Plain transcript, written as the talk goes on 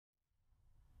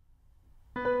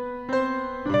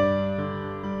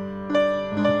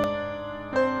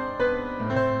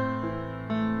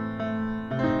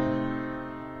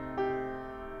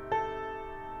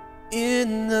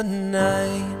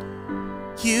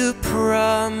you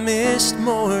promised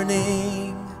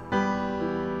morning.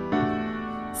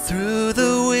 Through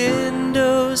the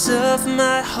windows of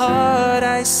my heart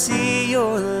I see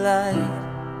your light.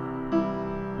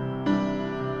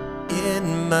 In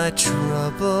my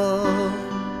trouble,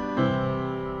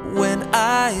 when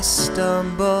I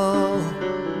stumble,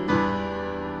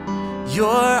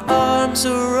 your arms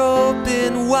are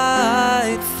open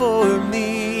wide for me.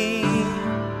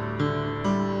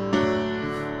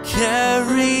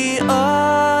 Carry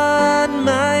on,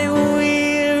 my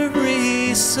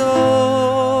weary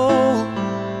soul.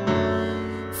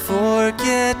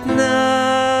 Forget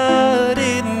not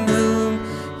in whom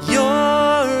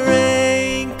you're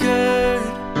anchored.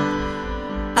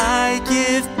 I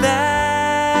give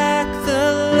back the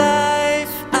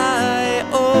life I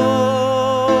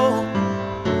owe.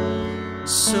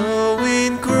 So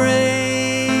in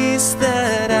grace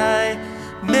that I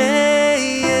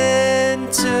may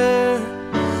enter,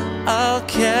 I'll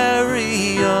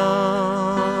carry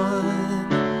on,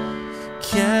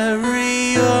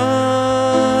 carry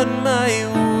on, my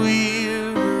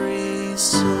weary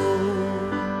soul.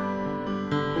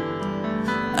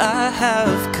 I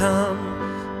have come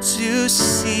to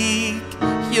seek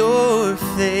your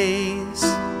face,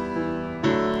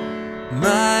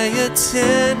 my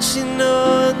attention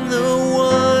on the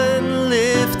one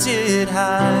lifted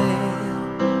high.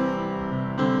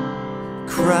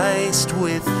 Christ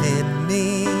within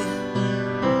me,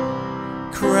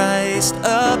 Christ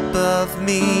above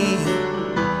me,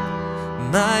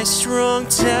 my strong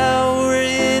tower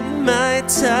in my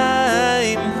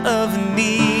time of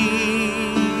need.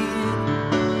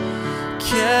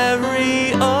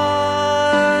 Carry on.